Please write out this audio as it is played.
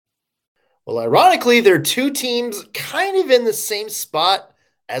Well, ironically, they're two teams kind of in the same spot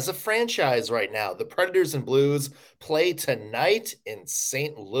as a franchise right now. The Predators and Blues play tonight in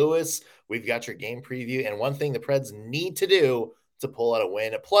St. Louis. We've got your game preview, and one thing the Preds need to do to pull out a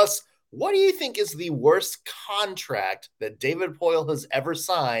win. Plus, what do you think is the worst contract that David Poyle has ever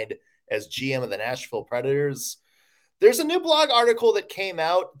signed as GM of the Nashville Predators? There's a new blog article that came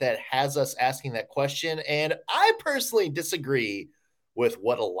out that has us asking that question, and I personally disagree with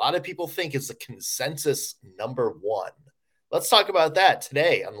what a lot of people think is the consensus number one. Let's talk about that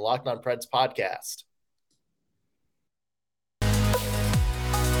today on the Locked On Preds podcast.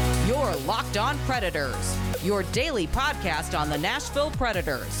 Your Locked On Predators, your daily podcast on the Nashville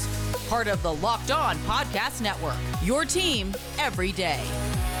Predators. Part of the Locked On Podcast Network, your team every day.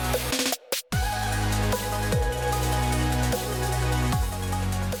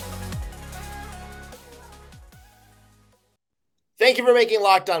 Thank you for making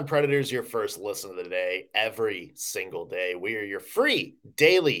Locked On Predators your first listen of the day every single day. We are your free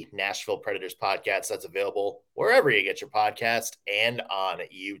daily Nashville Predators podcast that's available wherever you get your podcast and on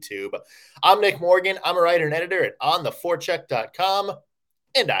YouTube. I'm Nick Morgan. I'm a writer and editor at ontheforecheck.com,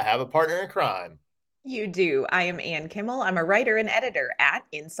 and I have a partner in crime. You do. I am Ann Kimmel. I'm a writer and editor at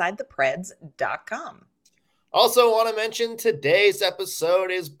InsideThePreds.com. Also want to mention today's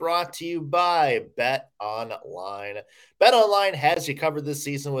episode is brought to you by BetOnline. BetOnline has you covered this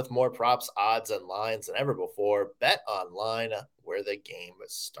season with more props, odds, and lines than ever before. BetOnline, where the game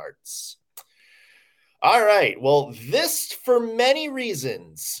starts. All right. Well, this, for many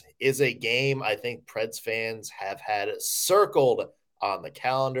reasons, is a game I think Preds fans have had circled on the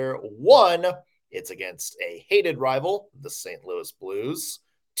calendar. One, it's against a hated rival, the St. Louis Blues.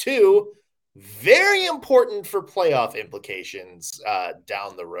 Two, very important for playoff implications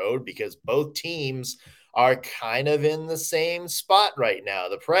down the road because both teams are kind of in the same spot right now.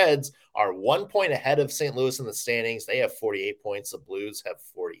 The Preds are 1 point ahead of St. Louis in the standings. They have 48 points. The Blues have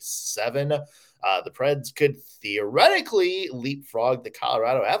 47. The Preds could theoretically leapfrog the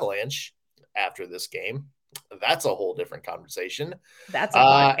Colorado Avalanche after this game. That's a whole different conversation. That's a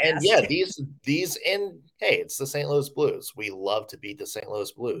podcast. And yeah, these and hey, it's the St. Louis Blues. We love to beat the St.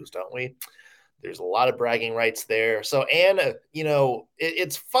 Louis Blues, don't we? There's a lot of bragging rights there. So, Anne,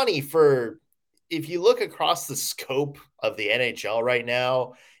 it's funny if you look across the scope of the NHL right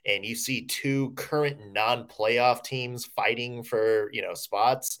now and you see two current non-playoff teams fighting for,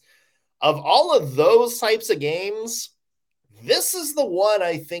 spots, of all of those types of games, this is the one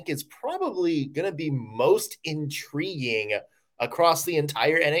I think is probably going to be most intriguing across the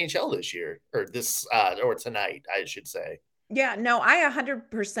entire NHL this year, or tonight, I should say. Yeah, no, I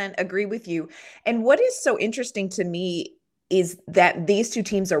 100% agree with you. And what is so interesting to me is that these two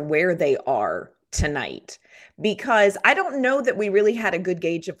teams are where they are tonight, because I don't know that we really had a good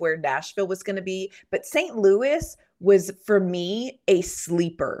gauge of where Nashville was going to be, but St. Louis was, for me, a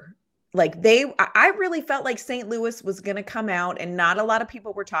sleeper. I really felt like St. Louis was going to come out, and not a lot of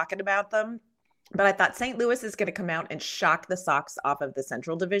people were talking about them, but I thought St. Louis is going to come out and shock the socks off of the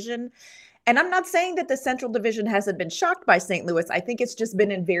Central Division. And I'm not saying that the Central Division hasn't been shocked by St. Louis. I think it's just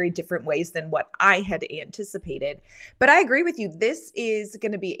been in very different ways than what I had anticipated. But I agree with you. This is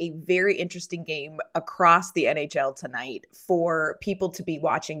going to be a very interesting game across the NHL tonight for people to be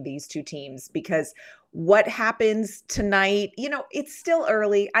watching these two teams, because what happens tonight, it's still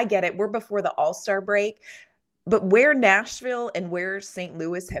early. I get it. We're before the All-Star break. But where Nashville and where St.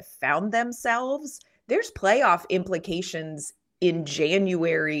 Louis have found themselves, there's playoff implications in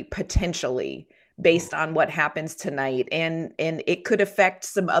January, potentially, based on what happens tonight. And it could affect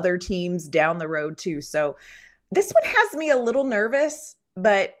some other teams down the road too. So this one has me a little nervous,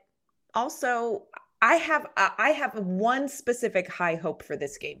 but also I have one specific high hope for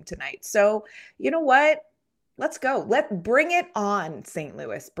this game tonight. So you know what? Let's go. Bring it on, St.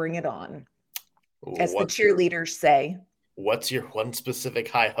 Louis. Bring it on. As the cheerleaders say. What's your one specific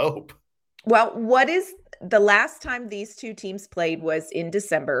high hope? Well, what is the last time these two teams played was in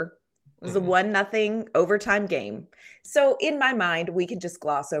December. It was a 1-0 overtime game. So in my mind, we can just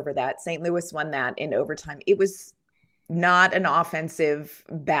gloss over that. St. Louis won that in overtime. It was not an offensive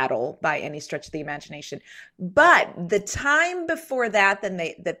battle by any stretch of the imagination. But the time before that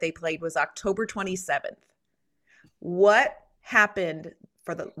that they played was October 27th. What happened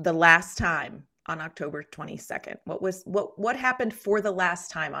for the last time on October 22nd? What happened for the last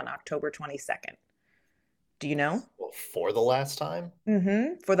time on October 22nd? Do you know? Well, for the last time?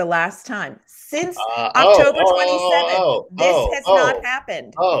 Mm-hmm. For the last time. Since October 27th, this has not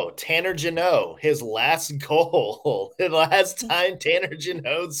happened. Tanner Jeannot, his last goal. The last time Tanner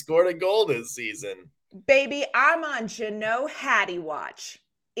Jeannot scored a goal this season. Baby, I'm on Jeannot Hattie watch.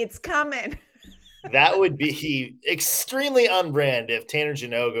 It's coming. That would be extremely unbrand if Tanner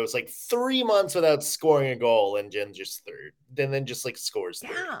Jeannot goes like 3 months without scoring a goal and Jen just third, and then just like scores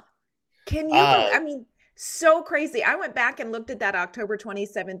three. Yeah. Can you believe, I mean, so crazy. I went back and looked at that October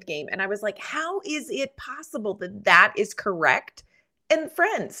 27th game and I was like, how is it possible that that is correct? And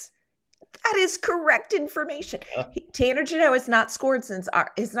friends, that is correct information. Tanner Jeannot has not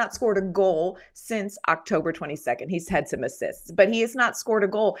scored a goal since October 22nd. He's had some assists, but he has not scored a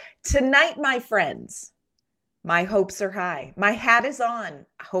goal. Tonight, my friends, my hopes are high. My hat is on.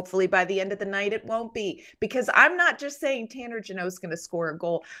 Hopefully by the end of the night, it won't be, because I'm not just saying Tanner Jeannot is going to score a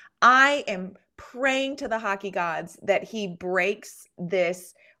goal. I am praying to the hockey gods that he breaks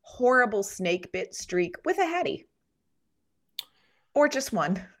this horrible snake bit streak with a Hattie. Or just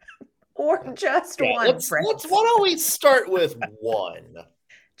one. Or just one. Why don't we start with one?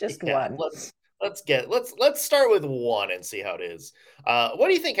 Just one. Let's start with one and see how it is. What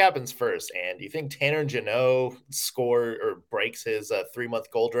do you think happens first, Ann? Do you think Tanner Jeannot score or breaks his 3-month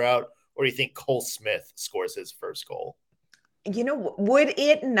goal drought, or do you think Cole Smith scores his first goal? You know, would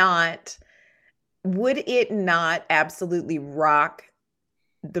it not absolutely rock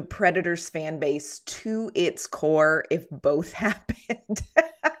the Predators fan base to its core if both happened?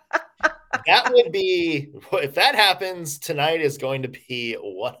 That would be, if that happens, tonight is going to be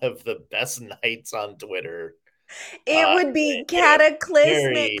one of the best nights on Twitter. It would be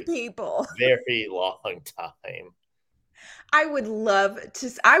cataclysmic, people. Very long time. I would love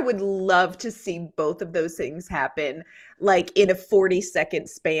to see both of those things happen, like in a 40-second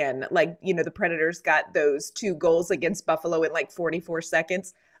span. Like, you know, the Predators got those 2 goals against Buffalo in like 44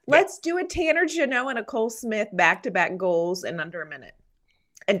 seconds. Let's do a Tanner Jeannot and a Cole Smith back-to-back goals in under a minute.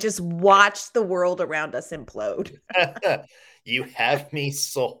 And just watch the world around us implode. You have me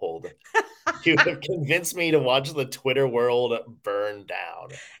sold. You have convinced me to watch the Twitter world burn down.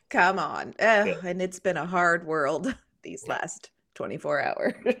 Come on. And it's been a hard world these last 24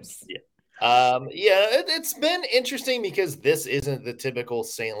 hours. It's been interesting because this isn't the typical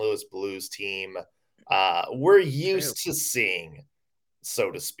St. Louis Blues team we're used to seeing,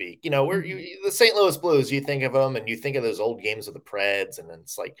 so to speak. You know, the St. Louis Blues, you think of them and you think of those old games with the Preds, and then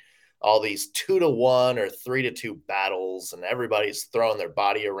it's like all these 2-1 or 3-2 battles, and everybody's throwing their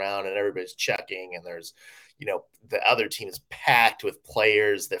body around and everybody's checking, and there's, you know, the other team is packed with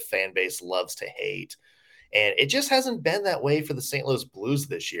players that fan base loves to hate. And it just hasn't been that way for the St. Louis Blues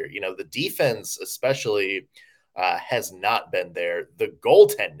this year. You know, the defense especially has not been there. The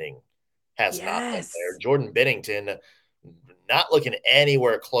goaltending has not been there. Jordan Binnington not looking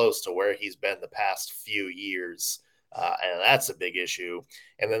anywhere close to where he's been the past few years. And that's a big issue.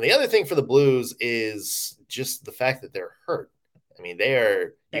 And then the other thing for the Blues is just the fact that they're hurt. I mean,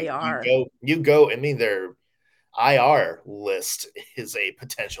 their IR list is a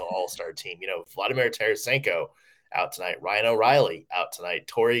potential all-star team. You know, Vladimir Tarasenko out tonight, Ryan O'Reilly out tonight,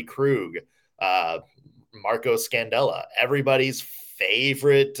 Torrey Krug, Marco Scandella, everybody's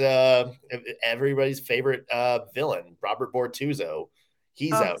favorite villain, Robert Bortuzzo.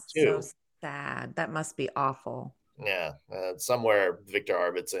 He's out too. So sad. That must be awful. Yeah, somewhere Victor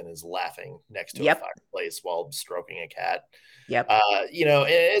Arvidsson is laughing next to a fireplace while stroking a cat. You know,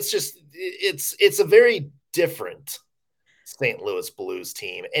 it's just it's a very different St. Louis Blues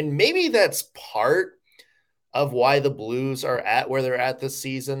team, and maybe that's part of why the Blues are at where they're at this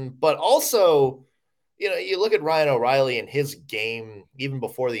season. But also, you know, you look at Ryan O'Reilly and his game, even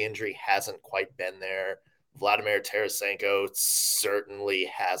before the injury, hasn't quite been there. Vladimir Tarasenko certainly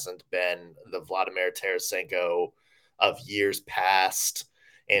hasn't been the Vladimir Tarasenko of years past.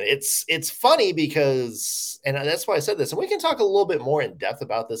 And it's funny because, and that's why I said this, and we can talk a little bit more in depth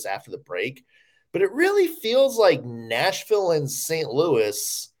about this after the break, but it really feels like Nashville and St.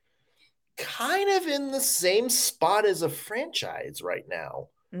 Louis kind of in the same spot as a franchise right now,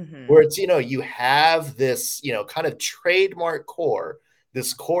 where it's, you know, you have this, you know, kind of trademark core,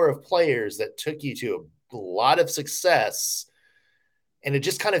 this core of players that took you to a lot of success. And it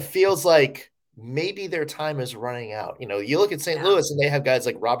just kind of feels like maybe their time is running out. You know, you look at St. Louis and they have guys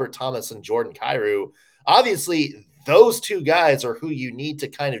like Robert Thomas and Jordan Kyrou. Obviously, those two guys are who you need to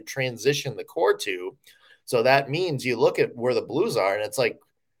kind of transition the core to. So that means you look at where the Blues are and it's like,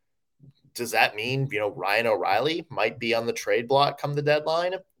 does that mean, you know, Ryan O'Reilly might be on the trade block come the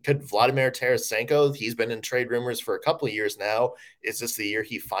deadline? Could Vladimir Tarasenko, he's been in trade rumors for a couple of years now. Is this the year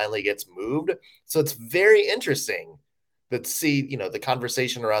he finally gets moved? So it's very interesting to see, you know, the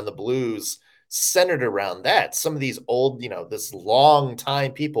conversation around the Blues centered around that. Some of these old, you know, this long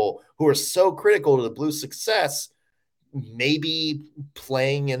time people who are so critical to the Blues' success, maybe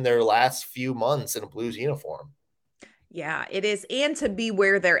playing in their last few months in a Blues uniform. Yeah, it is. And to be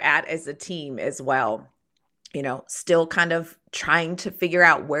where they're at as a team as well. Still kind of trying to figure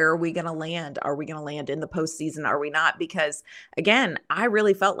out, where are we going to land? Are we going to land in the postseason? Are we not? Because again, I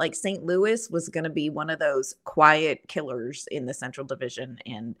really felt like St. Louis was going to be one of those quiet killers in the Central Division.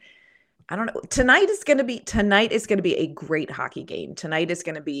 And I don't know. Tonight is going to be a great hockey game. Tonight is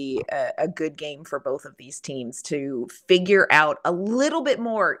going to be a good game for both of these teams to figure out a little bit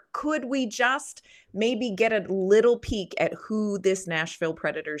more. Could we just maybe get a little peek at who this Nashville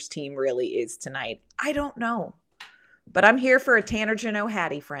Predators team really is tonight? I don't know, but I'm here for a Tanner Jeannot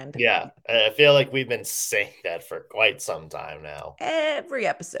Hattie, friend. Yeah, I feel like we've been saying that for quite some time now. Every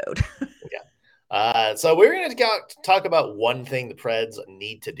episode. Yeah. So we're going to talk about one thing the Preds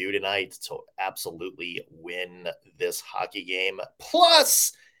need to do tonight to absolutely win this hockey game.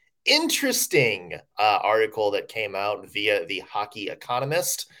 Plus, interesting article that came out via the Hockey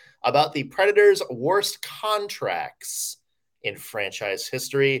Economist about the Predators' worst contracts in franchise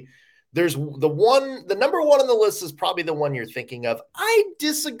history. There's the number one on the list is probably the one you're thinking of. I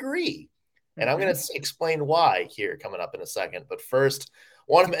disagree. And I'm going to explain why here coming up in a second. But first,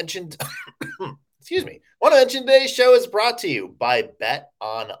 want to mention today's show is brought to you by Bet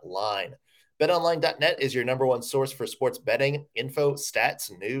Online. BetOnline.net is your number one source for sports betting, info,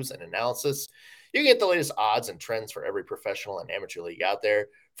 stats, news, and analysis. You can get the latest odds and trends for every professional and amateur league out there,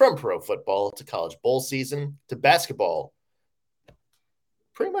 from pro football to college bowl season to basketball.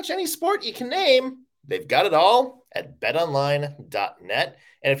 Pretty much any sport you can name, they've got it all at betonline.net.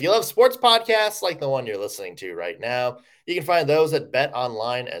 And if you love sports podcasts like the one you're listening to right now, you can find those at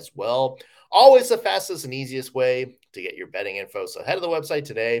BetOnline as well. Always the fastest and easiest way to get your betting info. So head to the website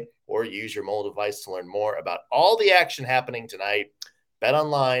today or use your mobile device to learn more about all the action happening tonight.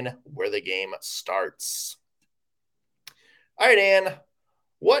 BetOnline, where the game starts. All right, Ann,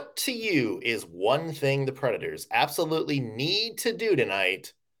 what to you is one thing the Predators absolutely need to do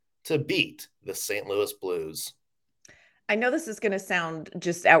tonight to beat the St. Louis Blues? I know this is going to sound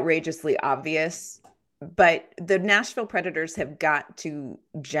just outrageously obvious, but the Nashville Predators have got to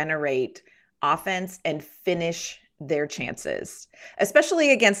generate offense and finish their chances,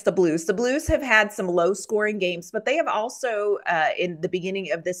 especially against the Blues. The Blues have had some low-scoring games, but they have also, in the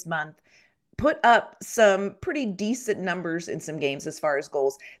beginning of this month, put up some pretty decent numbers in some games as far as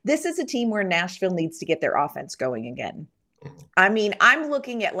goals. This is a team where Nashville needs to get their offense going again. I mean, I'm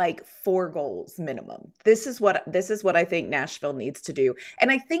looking at like 4 goals minimum. This is what I think Nashville needs to do.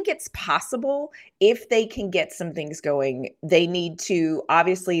 And I think it's possible if they can get some things going. They need to,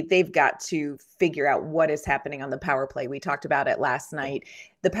 obviously, they've got to figure out what is happening on the power play. We talked about it last night.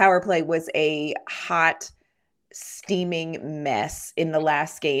 The power play was a hot, steaming mess in the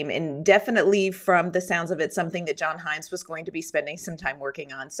last game, and definitely, from the sounds of it, something that John Hynes was going to be spending some time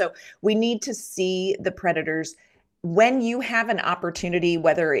working on. So we need to see the Predators, when you have an opportunity,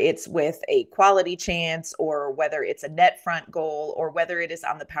 whether it's with a quality chance or whether it's a net front goal or whether it is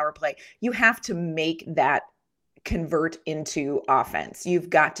on the power play, you have to make that convert into offense.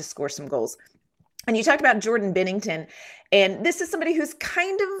 You've got to score some goals. And you talked about Jordan Binnington, and this is somebody who's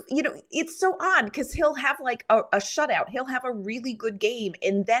kind of, it's so odd because he'll have like a shutout. He'll have a really good game.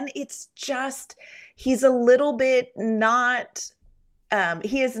 And then it's just, he's a little bit not...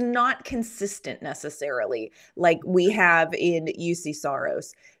 he is not consistent necessarily like we have in UC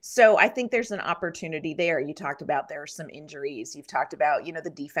Saros. So I think there's an opportunity there. You talked about there are some injuries. You've talked about, the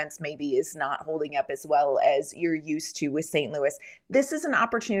defense maybe is not holding up as well as you're used to with St. Louis. This is an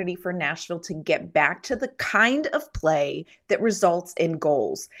opportunity for Nashville to get back to the kind of play that results in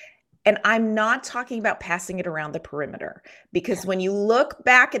goals. And I'm not talking about passing it around the perimeter, because when you look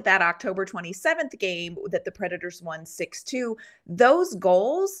back at that October 27th game that the Predators won 6-2, those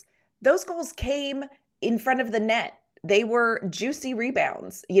goals came in front of the net. They were juicy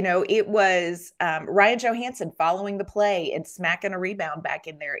rebounds. It was Ryan Johansson following the play and smacking a rebound back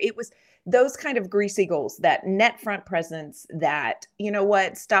in there. It was those kind of greasy goals, that net front presence, that,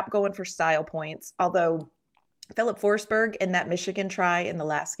 stop going for style points. Although Philip Forsberg in that Michigan try in the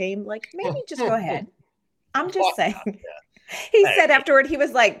last game, maybe just go ahead. I'm just saying. He said afterward, he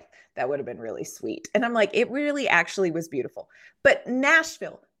was like, that would have been really sweet. And I'm like, it really actually was beautiful. But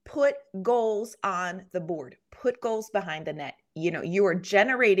Nashville, put goals on the board, put goals behind the net. You are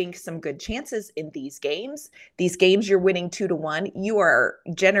generating some good chances in these games. These games you're winning 2-1. You are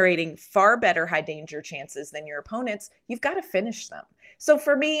generating far better high danger chances than your opponents. You've got to finish them. So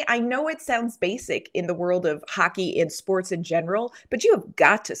for me, I know it sounds basic in the world of hockey and sports in general, but you have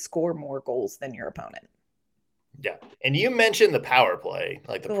got to score more goals than your opponent. Yeah. And you mentioned the power play,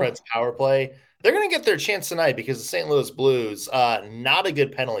 like the Ugh. Preds power play. They're going to get their chance tonight because the St. Louis Blues, not a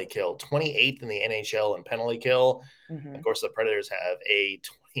good penalty kill, 28th in the NHL in penalty kill. Of course, the Predators have a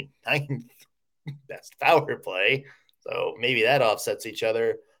 29th best power play. So maybe that offsets each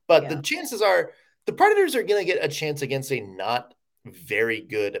other. But the chances are the Predators are going to get a chance against a not very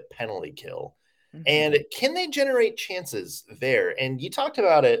good penalty kill. And can they generate chances there? And you talked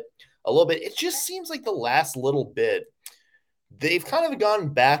about it a little bit. It just seems like the last little bit, they've kind of gone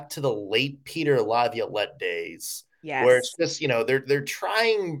back to the late Peter Laviolette days. Where it's just, they're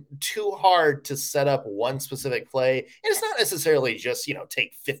trying too hard to set up one specific play. And it's not necessarily just,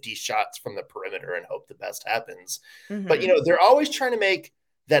 take 50 shots from the perimeter and hope the best happens. But, they're always trying to make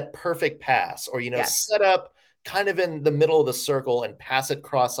that perfect pass or, set up kind of in the middle of the circle and pass it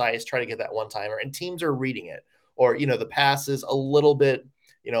cross ice, try to get that one timer. And teams are reading it. Or, the pass is a little bit,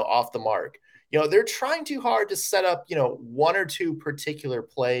 off the mark. They're trying too hard to set up, one or two particular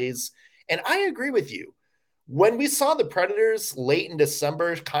plays. And I agree with you. When we saw the Predators late in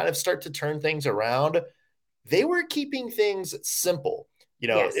December kind of start to turn things around, they were keeping things simple.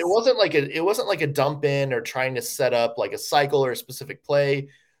 It wasn't like a dump in or trying to set up like a cycle or a specific play.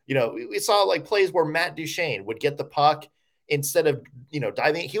 We saw like plays where Matt Duchene would get the puck instead of,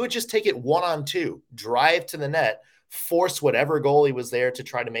 diving. He would just take it 1-on-2, drive to the net, force whatever goalie was there to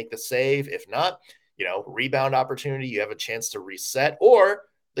try to make the save. If not, rebound opportunity, you have a chance to reset, or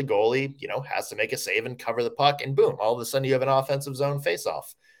the goalie, has to make a save and cover the puck, and boom, all of a sudden you have an offensive zone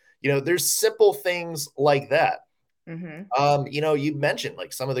faceoff. There's simple things like that. You mentioned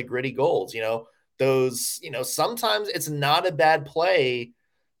like some of the gritty goals, those, sometimes it's not a bad play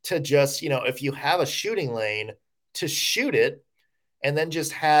to just, if you have a shooting lane, to shoot it and then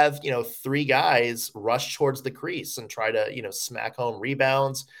just have, three guys rush towards the crease and try to, smack home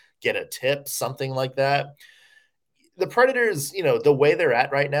rebounds, get a tip, something like that. The Predators, the way they're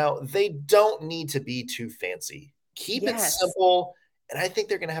at right now, they don't need to be too fancy. Keep it simple, and I think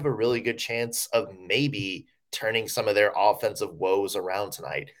they're going to have a really good chance of maybe turning some of their offensive woes around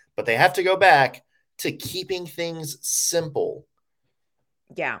tonight. But they have to go back to keeping things simple.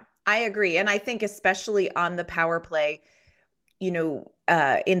 Yeah, I agree. And I think especially on the power play,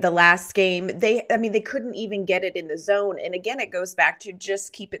 in the last game, they couldn't even get it in the zone. And again, it goes back to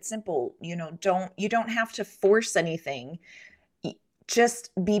just keep it simple. You don't have to force anything. Just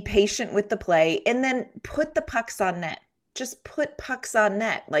be patient with the play and then put the pucks on net. Just put pucks on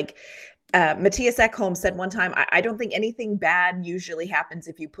net. Like Matthias Ekholm said one time, I don't think anything bad usually happens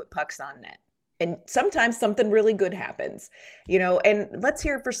if you put pucks on net. And sometimes something really good happens, and let's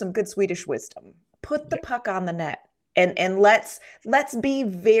hear it for some good Swedish wisdom. Put the puck on the net. And let's be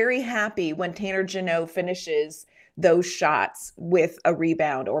very happy when Tanner Jeannot finishes those shots with a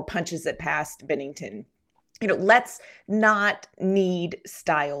rebound or punches it past Binnington. Let's not need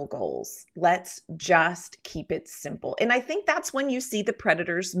style goals. Let's just keep it simple. And I think that's when you see the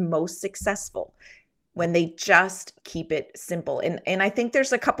Predators most successful, when they just keep it simple. And I think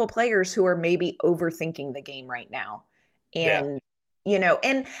there's a couple players who are maybe overthinking the game right now. And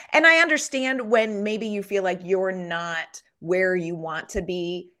and I understand when maybe you feel like you're not where you want to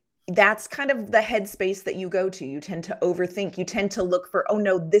be. That's kind of the headspace that you go to. You tend to overthink. You tend to look for, oh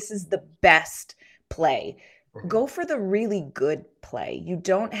no, this is the best play. Go for the really good play. You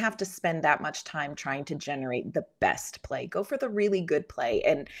don't have to spend that much time trying to generate the best play. Go for the really good play.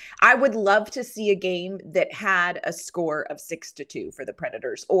 And I would love to see a game that had a score of 6-2 for the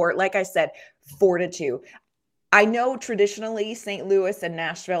Predators, or like I said, 4-2. I know traditionally St. Louis and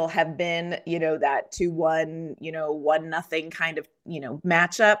Nashville have been, that 2-1, 1-0 kind of,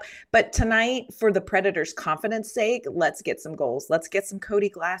 matchup. But tonight, for the Predators' confidence sake, let's get some goals. Let's get some Cody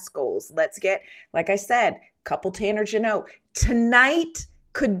Glass goals. Let's get, like I said, a couple Tanner Jeannot. Tonight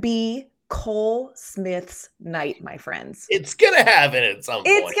could be Cole Smith's night, my friends. It's going to happen at some point.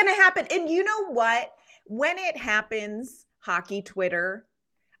 It's going to happen. And you know what? When it happens, hockey Twitter,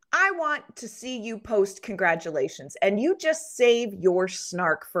 I want to see you post congratulations, and you just save your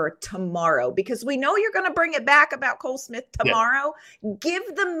snark for tomorrow, because we know you're going to bring it back about Cole Smith tomorrow. Yeah. Give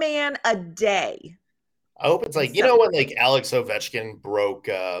the man a day. I hope it's like, when like Alex Ovechkin broke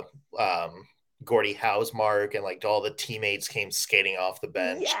Gordie Howe's mark and like all the teammates came skating off the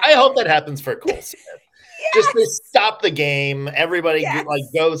bench. Yes. I hope that happens for Cole Smith. Yes. Just to stop the game. Everybody like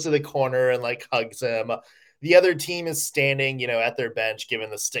goes to the corner and like hugs him. The other team is standing, at their bench, giving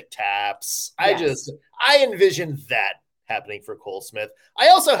the stick taps. Yes. I envision that happening for Cole Smith. I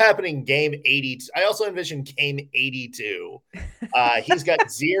also envision game 82. He's got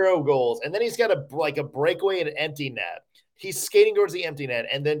 0 goals, and then he's got a breakaway at an empty net. He's skating towards the empty net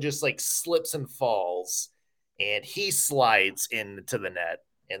and then just like slips and falls. and he slides into the net,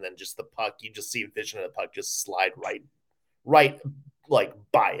 and then just the puck, you just see a vision of the puck just slide right like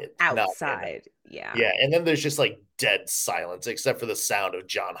by it. Outside. Yeah. Yeah. And then there's just like dead silence, except for the sound of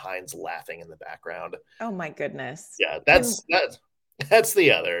John Hines laughing in the background. Oh my goodness. Yeah. That's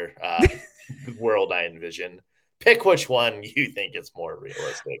the other world I envision. Pick which one you think is more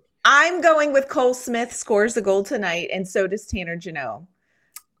realistic. I'm going with Cole Smith scores a goal tonight, and so does Tanner Jeannot.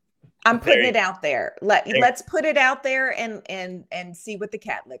 I'm putting it out there. Let's put it out there and see what the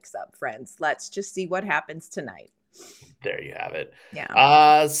cat licks up, friends. Let's just see what happens tonight. There you have it.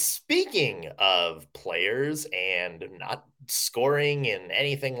 Yeah. Speaking of players and not scoring and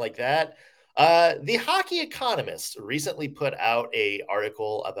anything like that, the Hockey Economist recently put out an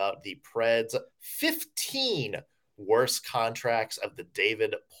article about the Preds' 15 worst contracts of the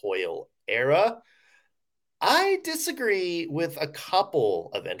David Poile era. I disagree with a couple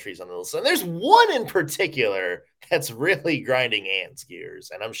of entries on the list, and there's one in particular that's really grinding Anne's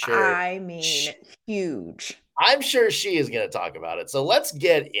gears, and I'm sure. Huge. I'm sure she is going to talk about it. So let's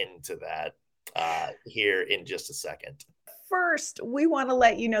get into that here in just a second. First, we want to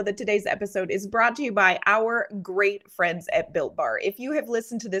let you know that today's episode is brought to you by our great friends at Built Bar. If you have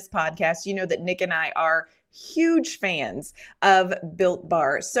listened to this podcast, you know that Nick and I are huge fans of Built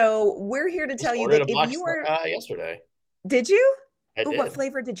Bar. So we're here to tell you that if you were yesterday. Did you? I did. What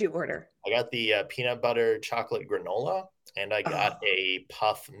flavor did you order? I got the peanut butter chocolate granola, and I got a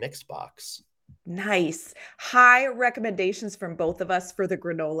puff mixed box. Nice. High recommendations from both of us for the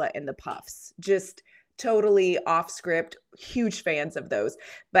granola and the puffs. Just totally off script, huge fans of those.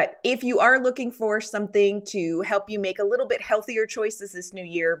 But if you are looking for something to help you make a little bit healthier choices this new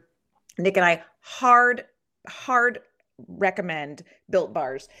year, Nick and I hard recommend Built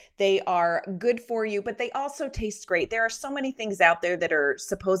Bars. They are good for you, but they also taste great. There are so many things out there that are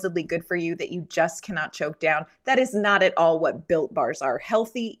supposedly good for you that you just cannot choke down. That is not at all what Built Bars are.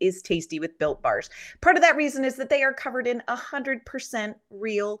 Healthy is tasty with Built Bars. Part of that reason is that they are covered in 100%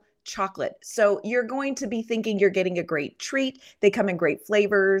 real chocolate. So you're going to be thinking you're getting a great treat. They come in great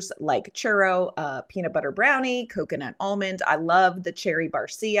flavors like churro, peanut butter brownie, coconut almond. I love the cherry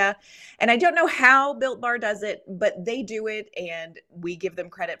barcia. And I don't know how Built Bar does it, but they do it and we give them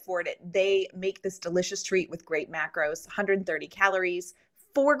credit for it. They make this delicious treat with great macros, 130 calories,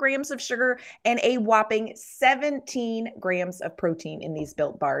 4 grams of sugar, and a whopping 17 grams of protein in these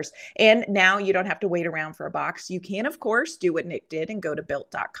Built Bars. And now you don't have to wait around for a box. You can, of course, do what Nick did and go to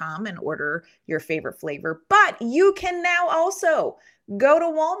built.com and order your favorite flavor. But you can now also go to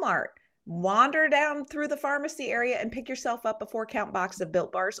Walmart, wander down through the pharmacy area and pick yourself up a 4-count box of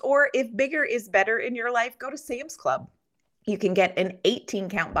Built Bars. Or if bigger is better in your life, go to Sam's Club. You can get an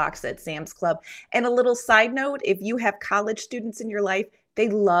 18-count box at Sam's Club. And a little side note, if you have college students in your life, they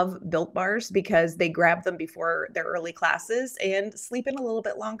love Built Bars because they grab them before their early classes and sleep in a little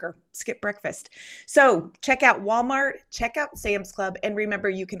bit longer, skip breakfast. So check out Walmart, check out Sam's Club, and remember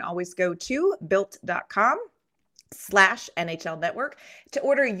you can always go to built.com/NHL Network to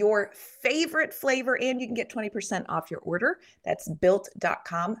order your favorite flavor, and you can get 20% off your order. That's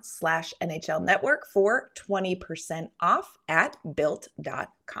built.com/NHL Network for 20% off at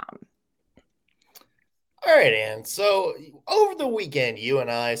built.com. All right, Ann. So over the weekend, you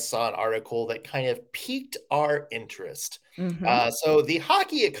and I saw an article that kind of piqued our interest. So the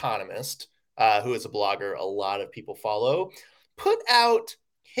Hockey Economist, who is a blogger a lot of people follow, put out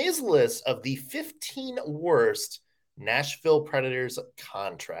his list of the 15 worst Nashville Predators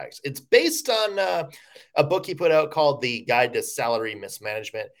contracts. It's based on a book he put out called The Guide to Salary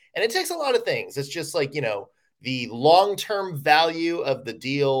Mismanagement. And it takes a lot of things. It's just like, the long-term value of the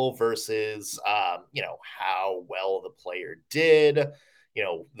deal versus, how well the player did,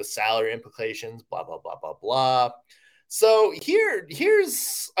 the salary implications, blah, blah, blah, blah, blah. So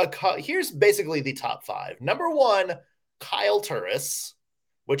here's basically the top 5. Number 1, Kyle Turris,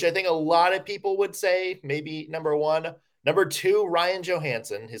 which I think a lot of people would say maybe number 1. Number 2, Ryan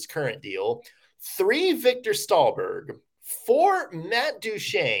Johansson, his current deal. 3, Victor Stahlberg. 4, Matt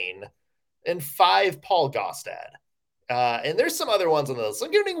Duchene. And 5, Paul Gaustad. And there's some other ones on the list.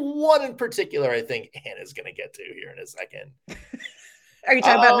 I'm giving one in particular I think Hannah's going to get to here in a second. Are you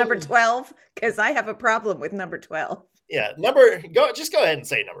talking about number 12? Because I have a problem with number 12. Yeah, go ahead and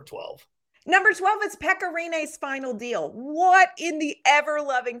say number 12. Number 12 is Pekka Rinne's final deal. What in the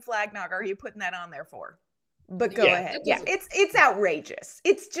ever-loving flagnog are you putting that on there for? But go ahead. Yeah, it's outrageous.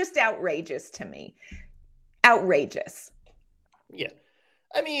 It's just outrageous to me. Outrageous. Yeah.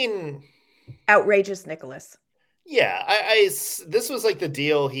 I mean... outrageous, Nicholas. Yeah, this was like the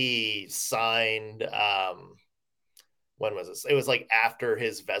deal he signed when was this? It was like after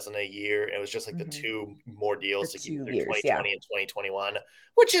his Vezina year. It was just like the 2 more deals The to keep 2 through years, 2020 and 2021,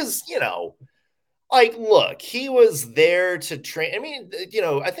 which is, like, look, he was there to train. I mean,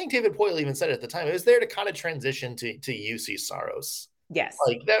 I think David Poyle even said it at the time. It was there to kind of transition to UC Saros. Yes.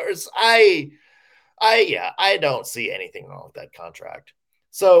 Like there was, I don't see anything wrong with that contract.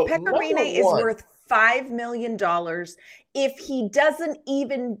 So Pekka Rinne is worth $5 million if he doesn't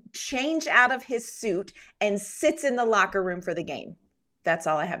even change out of his suit and sits in the locker room for the game. That's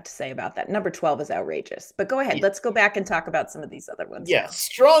all I have to say about that. Number 12 is outrageous. But go ahead. Yeah. Let's go back and talk about some of these other ones. Yeah,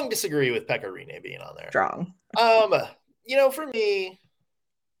 strong disagree with Pekka Rinne being on there. Strong. For me,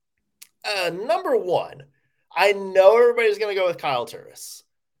 number 1, I know everybody's going to go with Kyle Turris.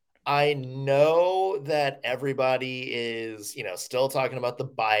 I know that everybody is, still talking about the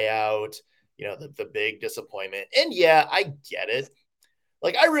buyout, the big disappointment. And yeah, I get it.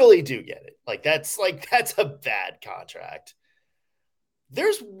 Like, I really do get it. That's a bad contract.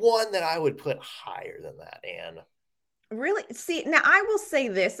 There's one that I would put higher than that, Anne. Really? See, now I will say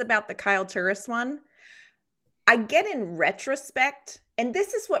this about the Kyle Turris one. I get in retrospect, and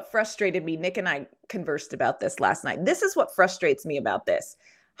this is what frustrated me. Nick and I conversed about this last night. This is what frustrates me about this.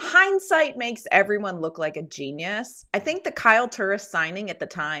 Hindsight makes everyone look like a genius. I think the Kyle Turris signing at the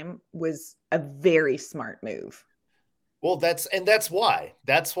time was a very smart move. Well, that's why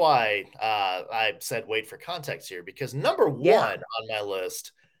I said wait for context here, because number 1 on my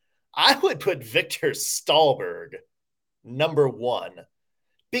list, I would put Viktor Stalberg number 1,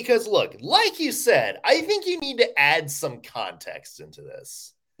 because look, like you said, I think you need to add some context into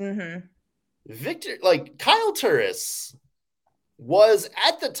this. Kyle Turris was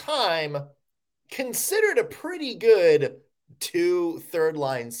at the time considered a pretty good 2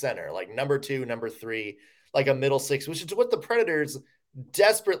 third-line center, like number 2, number 3, like a middle 6, which is what the Predators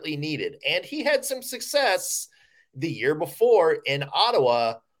desperately needed. And he had some success the year before in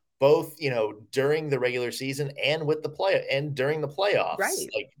Ottawa, both, during the regular season and during the playoffs. Right.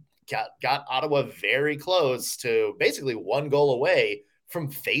 Got Ottawa very close to basically 1 goal away from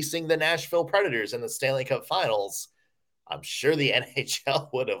facing the Nashville Predators in the Stanley Cup Finals. I'm sure the NHL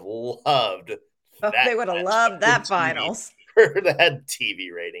would have loved that. They would have loved that finals. For that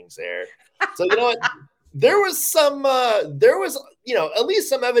TV ratings there. So, you know what? There was at least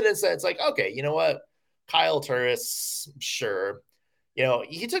some evidence that it's like, okay, you know what? Kyle Turris, sure.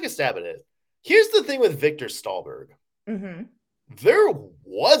 He took a stab at it. Here's the thing with Viktor Stalberg. There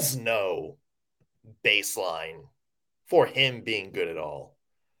was no baseline for him being good at all.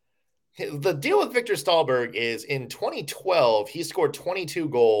 The deal with Viktor Stalberg is in 2012, he scored 22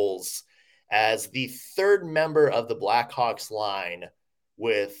 goals as the 3rd member of the Blackhawks line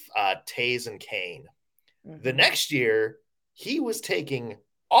with Taves and Kane. The next year, he was taking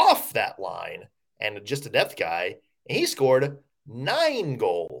off that line and just a depth guy, and he scored 9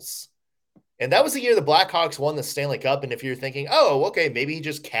 goals. And that was the year the Blackhawks won the Stanley Cup. And if you're thinking, oh, okay, maybe he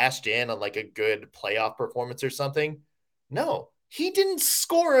just cashed in on like a good playoff performance or something. No, he didn't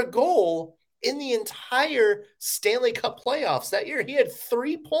score a goal in the entire Stanley Cup playoffs that year. He had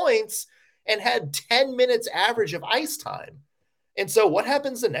 3 points and had 10 minutes average of ice time. And so what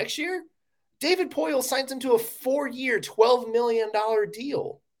happens the next year? David Poyle signs him to a 4-year, $12 million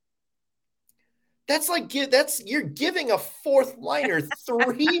deal. You're giving a 4th liner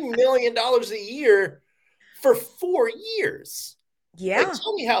 $3 million a year for 4 years. Yeah.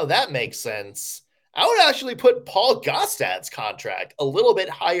 Tell me how that makes sense. I would actually put Paul Gaustad's contract a little bit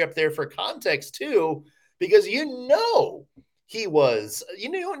higher up there for context too, because he was,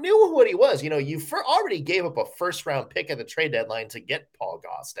 knew what he was. You already gave up a 1st-round pick at the trade deadline to get Paul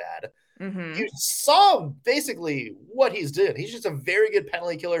Gaustad. You saw basically what he's doing. He's just a very good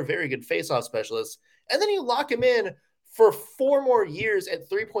penalty killer, very good faceoff specialist. And then you lock him in for 4 more years at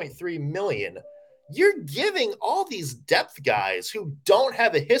 $3.3 million. You're giving all these depth guys who don't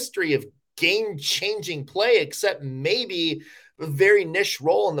have a history of game-changing play, except maybe a very niche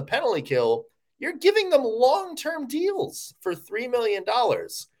role in the penalty kill. You're giving them long-term deals for $3 million.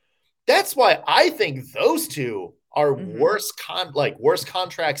 That's why I think those 2 are worse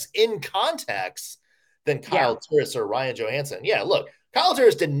contracts in context than Kyle Turris or Ryan Johansson. Yeah, look, Kyle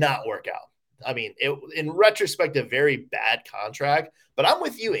Turris did not work out. I mean, in retrospect, a very bad contract. But I'm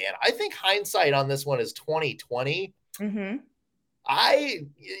with you, Ann. I think hindsight on this one is 2020. I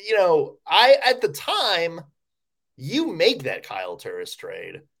at the time, you make that Kyle Turris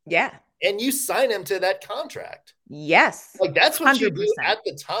trade. Yeah. And you sign him to that contract. Yes. That's what 100%. You do at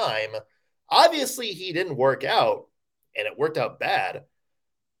the time. Obviously, he didn't work out, and it worked out bad.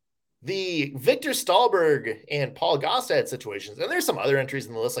 The Viktor Stalberg and Paul Gaustad situations, and there's some other entries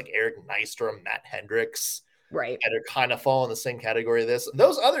in the list like Eric Nystrom, Matt Hendricks. Right. that are kind of fall in the same category of this.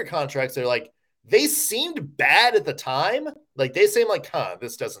 Those other contracts are like, they seemed bad at the time. Like they seem like,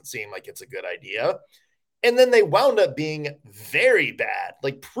 this doesn't seem like it's a good idea. And then they wound up being very bad,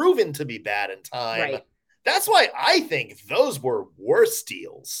 like proven to be bad in time. Right. That's why I think those were worse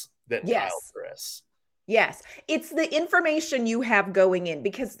deals than Kyle Turris. Yes. It's the information you have going in,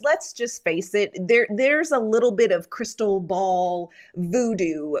 because let's just face it, there's a little bit of crystal ball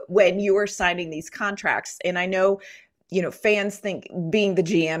voodoo when you are signing these contracts. And I know, fans think being the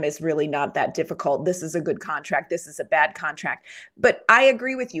GM is really not that difficult. This is a good contract. This is a bad contract. But I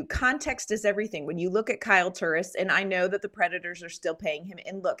agree with you. Context is everything. When you look at Kyle Turris, and I know that the Predators are still paying him.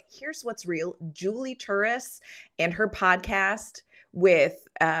 And look, here's what's real. Julie Turris and her podcast with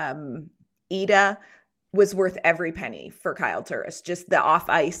Ida was worth every penny for Kyle Turris. Just the Off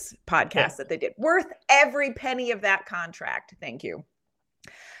Ice podcast that they did. Worth every penny of that contract. Thank you.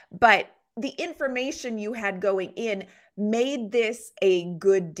 But the information you had going in made this a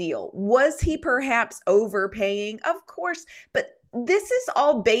good deal. Was he perhaps overpaying? Of course, but this is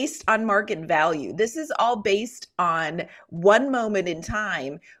all based on market value. This is all based on one moment in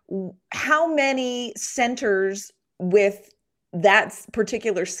time. How many centers with that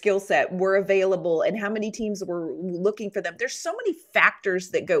particular skill set were available and how many teams were looking for them? There's so many factors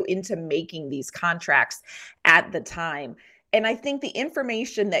that go into making these contracts at the time. And I think the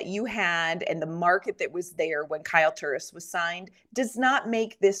information that you had and the market that was there when Kyle Turris was signed does not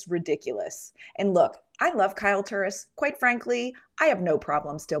make this ridiculous. And look, I love Kyle Turris. Quite frankly, I have no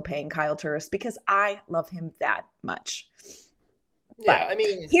problem still paying Kyle Turris because I love him that much. Yeah, but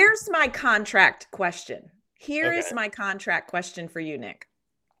here's my contract question. Here is my contract question for you, Nick.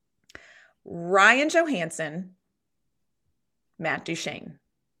 Ryan Johansson, Matt Duchene.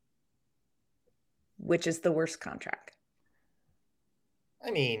 Which is the worst contract?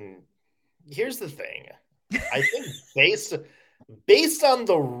 Here's the thing. I think based on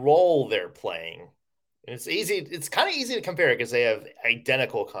the role they're playing, it's kind of easy to compare because they have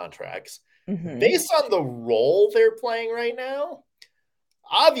identical contracts. Mm-hmm. Based on the role they're playing right now,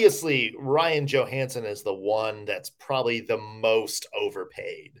 obviously Ryan Johansson is the one that's probably the most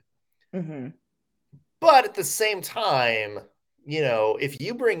overpaid. Mm-hmm. But at the same time, if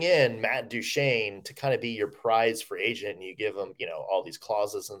you bring in Matt Duchene to kind of be your prize free agent and you give him, all these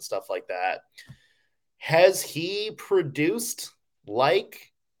clauses and stuff like that, has he produced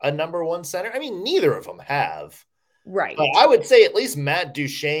like a number one center? Neither of them have. Right. But I would say at least Matt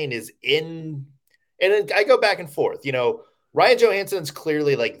Duchene is in, and I go back and forth, Ryan Johansson's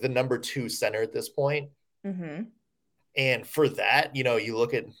clearly like the number two center at this point. Mm-hmm. And for that, you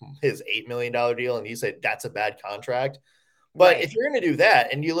look at his $8 million deal and you say that's a bad contract. But if you're going to do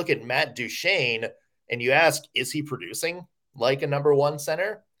that and you look at Matt Duchene and you ask, is he producing like a number one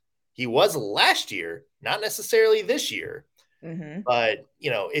center? He was last year, not necessarily this year. Mm-hmm. But,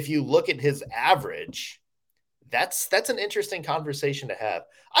 if you look at his average, that's an interesting conversation to have.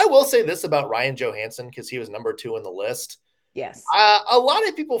 I will say this about Ryan Johansson because he was number two in the list. Yes. A lot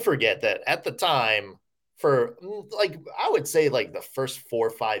of people forget that at the time for I would say the first 4 or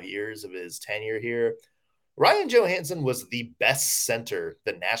 5 years of his tenure here, Ryan Johansson was the best center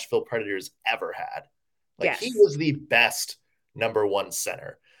the Nashville Predators ever had. He was the best number one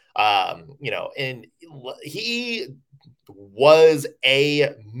center. And he was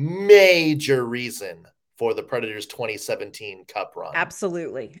a major reason for the Predators' 2017 Cup run.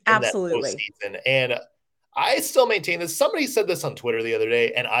 Absolutely. And I still maintain this. Somebody said this on Twitter the other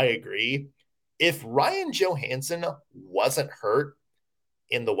day, and I agree. If Ryan Johansson wasn't hurt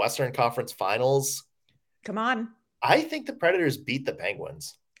in the Western Conference Finals, come on, I think the Predators beat the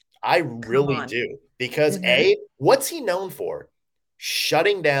Penguins. I really do. Because A, what's he known for?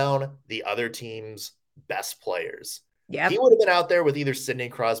 Shutting down the other team's best players. Yep. He would have been out there with either Sidney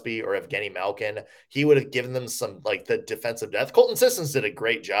Crosby or Evgeny Malkin. He would have given them some the defensive depth. Colton Sissons did a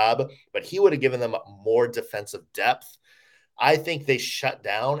great job, but he would have given them more defensive depth. I think they shut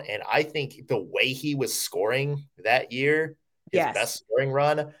down, and I think the way he was scoring that year, his best scoring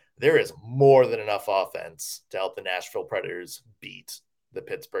run, there is more than enough offense to help the Nashville Predators beat the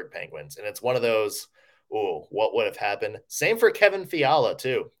Pittsburgh Penguins. And it's one of those, what would have happened? Same for Kevin Fiala,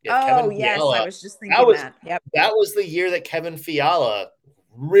 too. I was just thinking that. Yep. That was the year that Kevin Fiala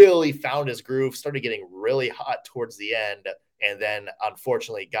really found his groove, started getting really hot towards the end, and then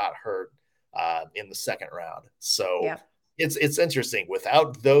unfortunately got hurt in the second round. So it's interesting.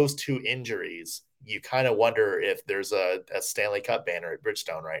 Without those two injuries, you kind of wonder if there's a Stanley Cup banner at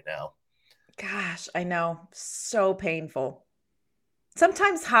Bridgestone right now. Gosh, I know. So painful.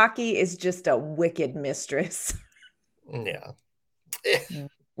 Sometimes hockey is just a wicked mistress. Yeah.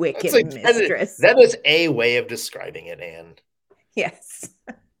 wicked mistress. That is a way of describing it, Ann. Yes,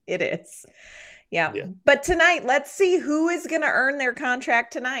 it is. Yeah. But tonight, let's see who is going to earn their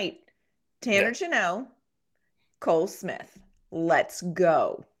contract tonight. Tanner Jeannot, Cole Smith. Let's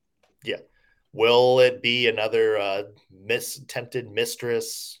go. Yeah. Will it be another tempted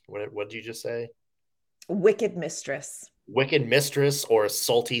mistress? What did you just say? Wicked mistress. Wicked mistress or a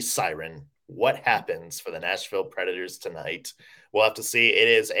salty siren? What happens for the Nashville Predators tonight? We'll have to see. It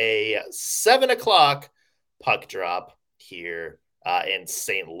is a 7:00 puck drop here in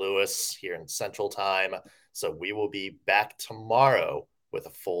St. Louis, here in Central Time. So we will be back tomorrow with a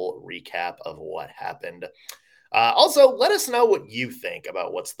full recap of what happened. Also, let us know what you think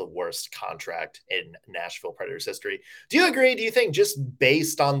about what's the worst contract in Nashville Predators history. Do you agree? Do you think just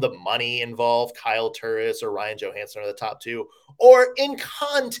based on the money involved, Kyle Turris or Ryan Johansson are the top two? Or in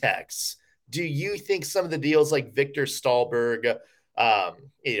context, do you think some of the deals like Victor Stahlberg,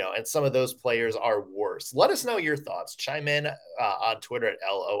 and some of those players are worse? Let us know your thoughts. Chime in on Twitter at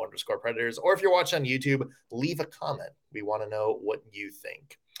LO_Predators. Or if you're watching on YouTube, leave a comment. We want to know what you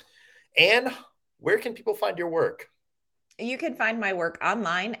think. And where can people find your work? You can find my work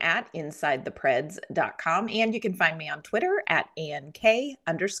online at InsideThePreds.com, and you can find me on Twitter at ANK_Mama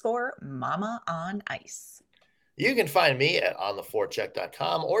on Ice. You can find me at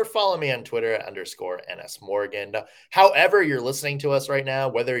ontheforecheck.com or follow me on Twitter at _NSMorgan. However you're listening to us right now,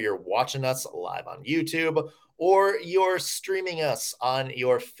 whether you're watching us live on YouTube or you're streaming us on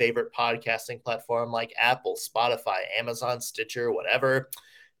your favorite podcasting platform like Apple, Spotify, Amazon, Stitcher, whatever,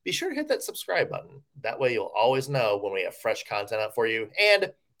 be sure to hit that subscribe button. That way you'll always know when we have fresh content up for you,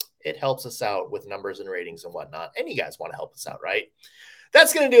 and it helps us out with numbers and ratings and whatnot. And you guys want to help us out, right?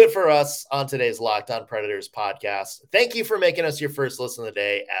 That's going to do it for us on today's Locked On Predators podcast. Thank you for making us your first listen of the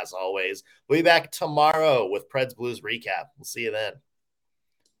day. As always, we'll be back tomorrow with Preds Blues recap. We'll see you then.